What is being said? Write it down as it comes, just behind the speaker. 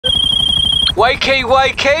Wakey,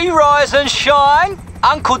 wakey, rise and shine.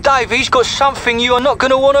 Uncle Davey's got something you are not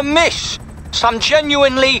going to want to miss. Some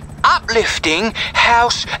genuinely uplifting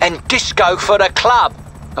house and disco for the club.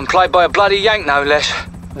 And played by a bloody Yank, no less.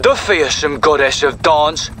 The fearsome goddess of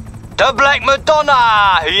dance. The Black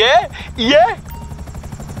Madonna, yeah? Yeah?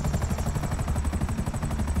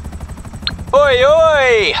 Oi,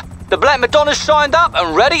 oi! The Black Madonna's signed up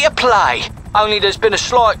and ready to play. Only there's been a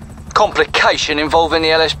slight complication involving the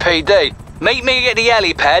LSPD. Meet me at the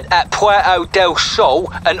helipad at Puerto del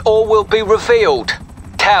Sol and all will be revealed.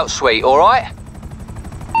 Tout sweet, alright?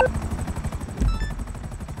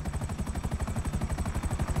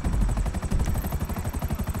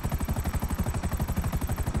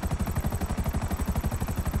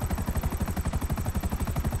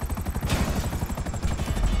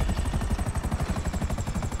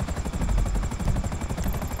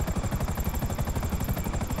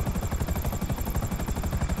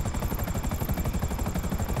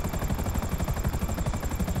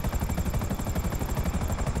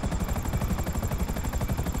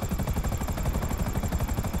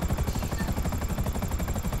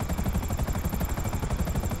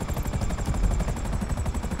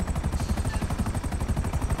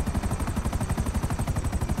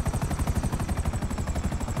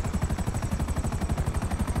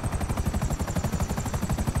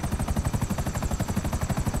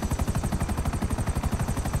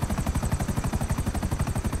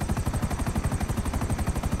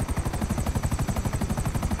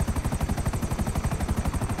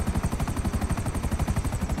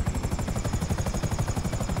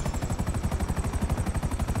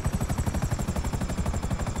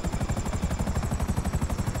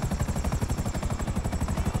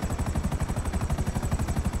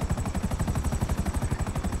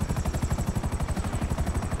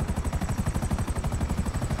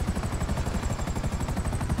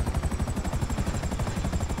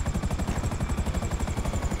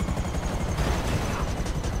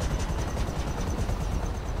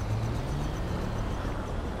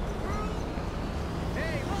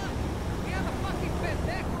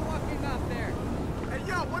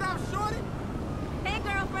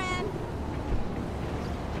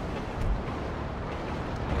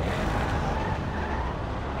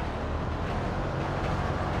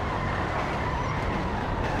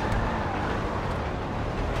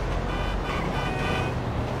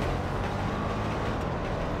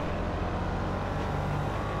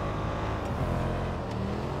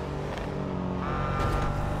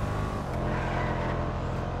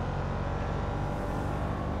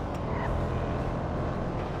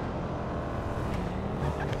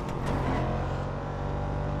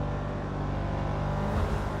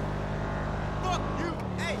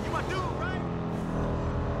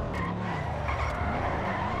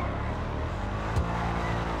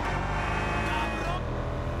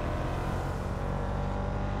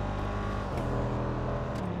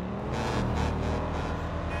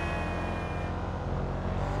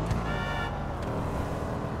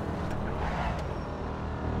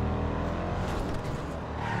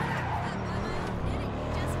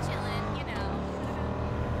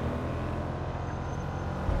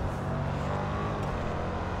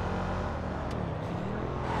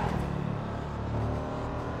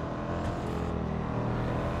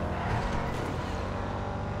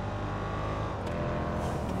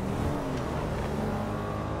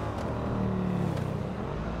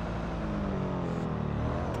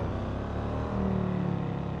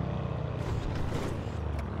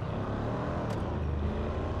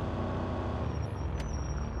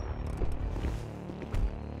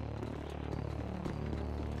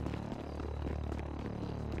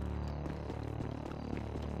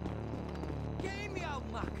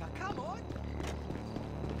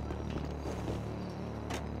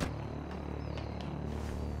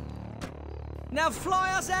 Now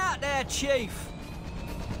fly us out there, Chief.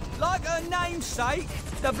 Like her namesake,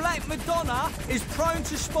 the Black Madonna is prone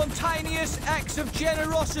to spontaneous acts of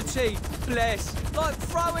generosity, bless. Like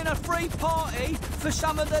throwing a free party for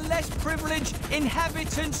some of the less privileged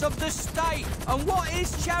inhabitants of the state. And what is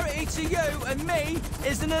charity to you and me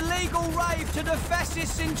is an illegal rave to the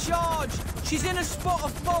fascists in charge. She's in a spot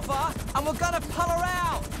of bother and we're gonna pull her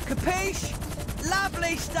out. Capiche?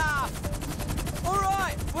 Lovely stuff. All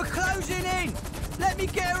right, we're closing in. Let me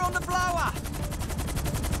get her on the blower.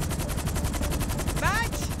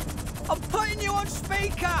 Madge, I'm putting you on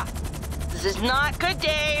speaker. This is not good,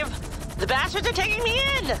 Dave. The bastards are taking me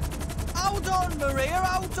in. Hold on, Maria,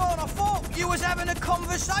 hold on. I thought you was having a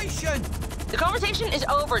conversation. The conversation is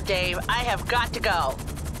over, Dave. I have got to go.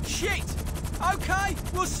 Shit. Okay,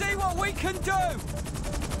 we'll see what we can do.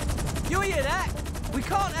 You hear that? We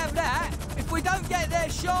can't have that. If we don't get there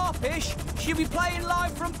sharpish, she'll be playing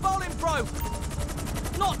live from Bolingbroke.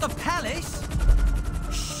 Not the palace.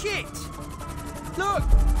 Shit. Look,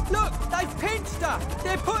 they've pinched her.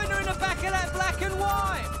 They're putting her in the back of that black and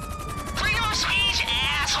white. Freedom of speech,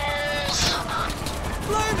 assholes!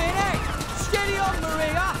 Blooming heck. Steady on,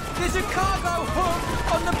 Maria. There's a cargo hook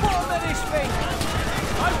on the bottom of this thing.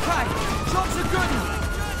 Okay, job's a good one.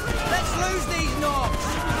 Let's lose these knobs.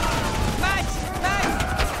 Madge!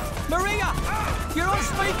 Maria! You're on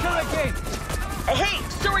speaker again. Hey,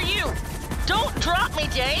 so are you. Don't drop me,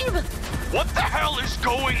 Dave. What the hell is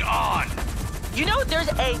going on? You know there's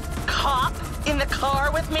a cop in the car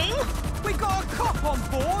with me? We got a cop on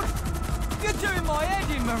board. You're doing my head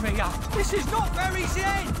in, Maria. This is not very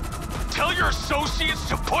zen. Tell your associates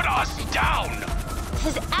to put us down!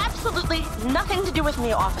 This has absolutely nothing to do with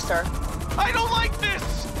me, officer. I don't like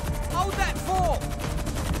this! Hold that thought.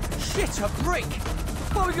 Shit, a brick.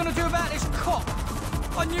 What are we gonna do about this cop?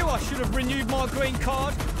 I knew I should have renewed my green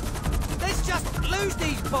card. Let's just lose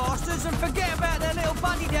these bastards and forget about their little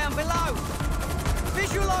buddy down below.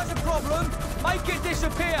 Visualise a problem, make it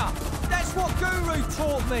disappear. That's what Guru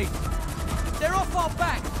taught me. They're off our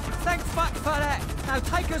back. Thank fuck for that. Now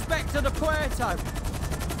take us back to the Puerto.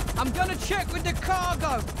 I'm gonna check with the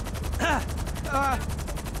cargo.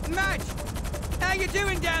 Madge, how you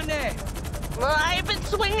doing down there? Well, I've been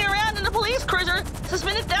swinging around in a police cruiser,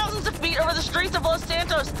 suspended thousands of feet over the streets of Los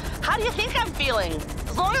Santos. How do you think I'm feeling?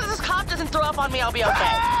 As long as this cop doesn't throw up on me, I'll be okay.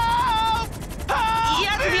 Help! Help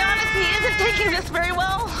Yeah, to be honest, he isn't taking this very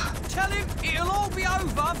well. Tell him it'll all be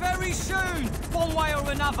over very soon, one way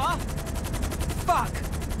or another. Fuck.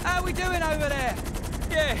 How we doing over there?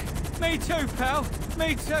 Yeah, me too, pal.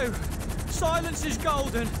 Me too. Silence is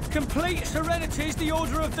golden. Complete serenity's the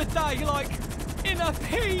order of the day, like inner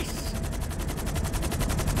peace.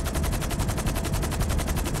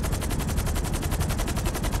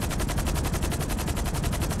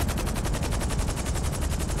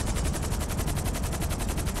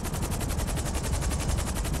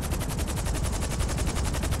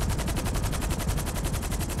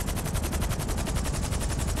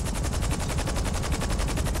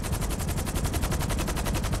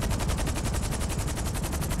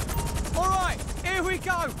 Here we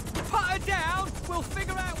go! Put her down, we'll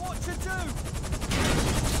figure out what to do!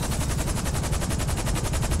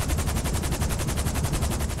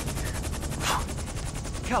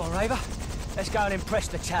 Come on, Raver. Let's go and impress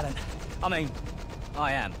the talent. I mean,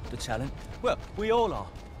 I am the talent. Well, we all are.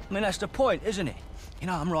 I mean, that's the point, isn't it? You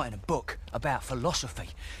know, I'm writing a book about philosophy.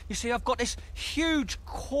 You see, I've got this huge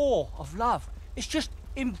core of love. It's just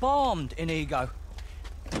embalmed in ego.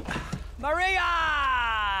 Maria!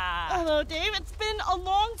 Hello, Dave. It's been a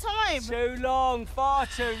long time. Too long, far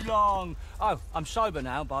too long. Oh, I'm sober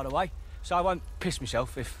now, by the way, so I won't piss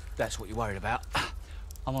myself if that's what you're worried about.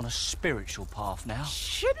 I'm on a spiritual path now.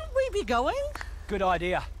 Shouldn't we be going? Good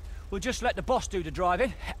idea. We'll just let the boss do the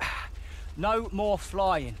driving. No more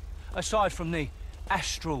flying, aside from the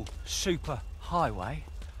astral super highway.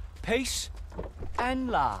 Peace and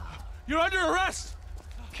love. You're under arrest!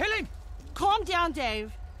 Kill him! Calm down,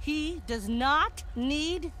 Dave. He does not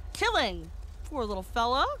need killing. Poor little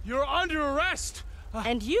fella. You're under arrest!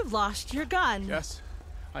 And you've lost your gun. Yes,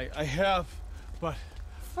 I have, but...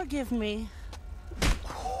 Forgive me.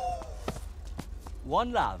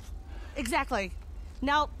 One love. Exactly.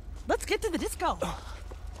 Now, let's get to the disco.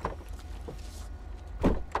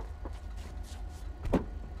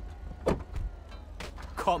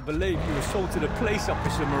 Can't believe you assaulted a police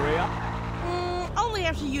officer, Maria. Only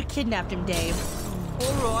after you kidnapped him, Dave.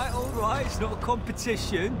 All right, it's not a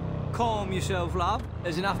competition. Calm yourself, love.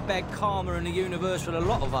 There's enough bad karma in the universe for a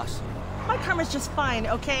lot of us. My karma's just fine,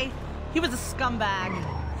 okay? He was a scumbag.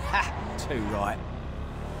 Ha! Too right.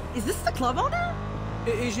 Is this the club owner?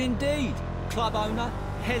 It is indeed. Club owner,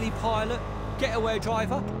 heli pilot, getaway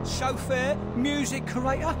driver, chauffeur, music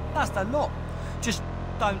curator. That's the lot. Just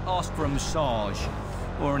don't ask for a massage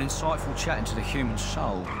or an insightful chat into the human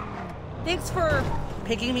soul. Thanks for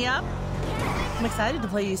picking me up. I'm excited to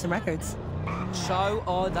play you some records. So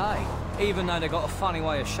are they, even though they got a funny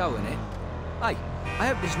way of showing it. Hey, I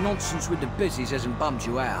hope this nonsense with the busies hasn't bummed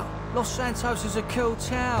you out. Los Santos is a cool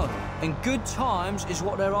town, and good times is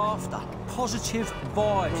what they're after. Positive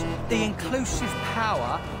vibes, the inclusive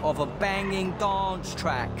power of a banging dance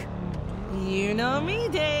track. You know me,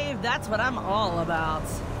 Dave. That's what I'm all about.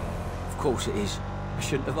 Of course it is. I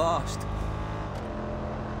shouldn't have asked.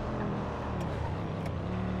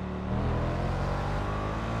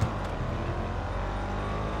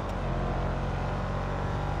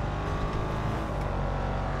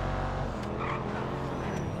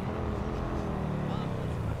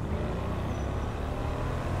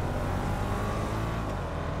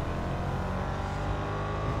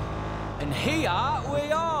 And here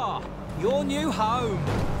we are, your new home.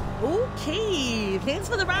 Okay, thanks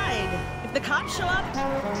for the ride. If the cops show up,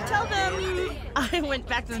 tell them I went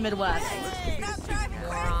back to the Midwest.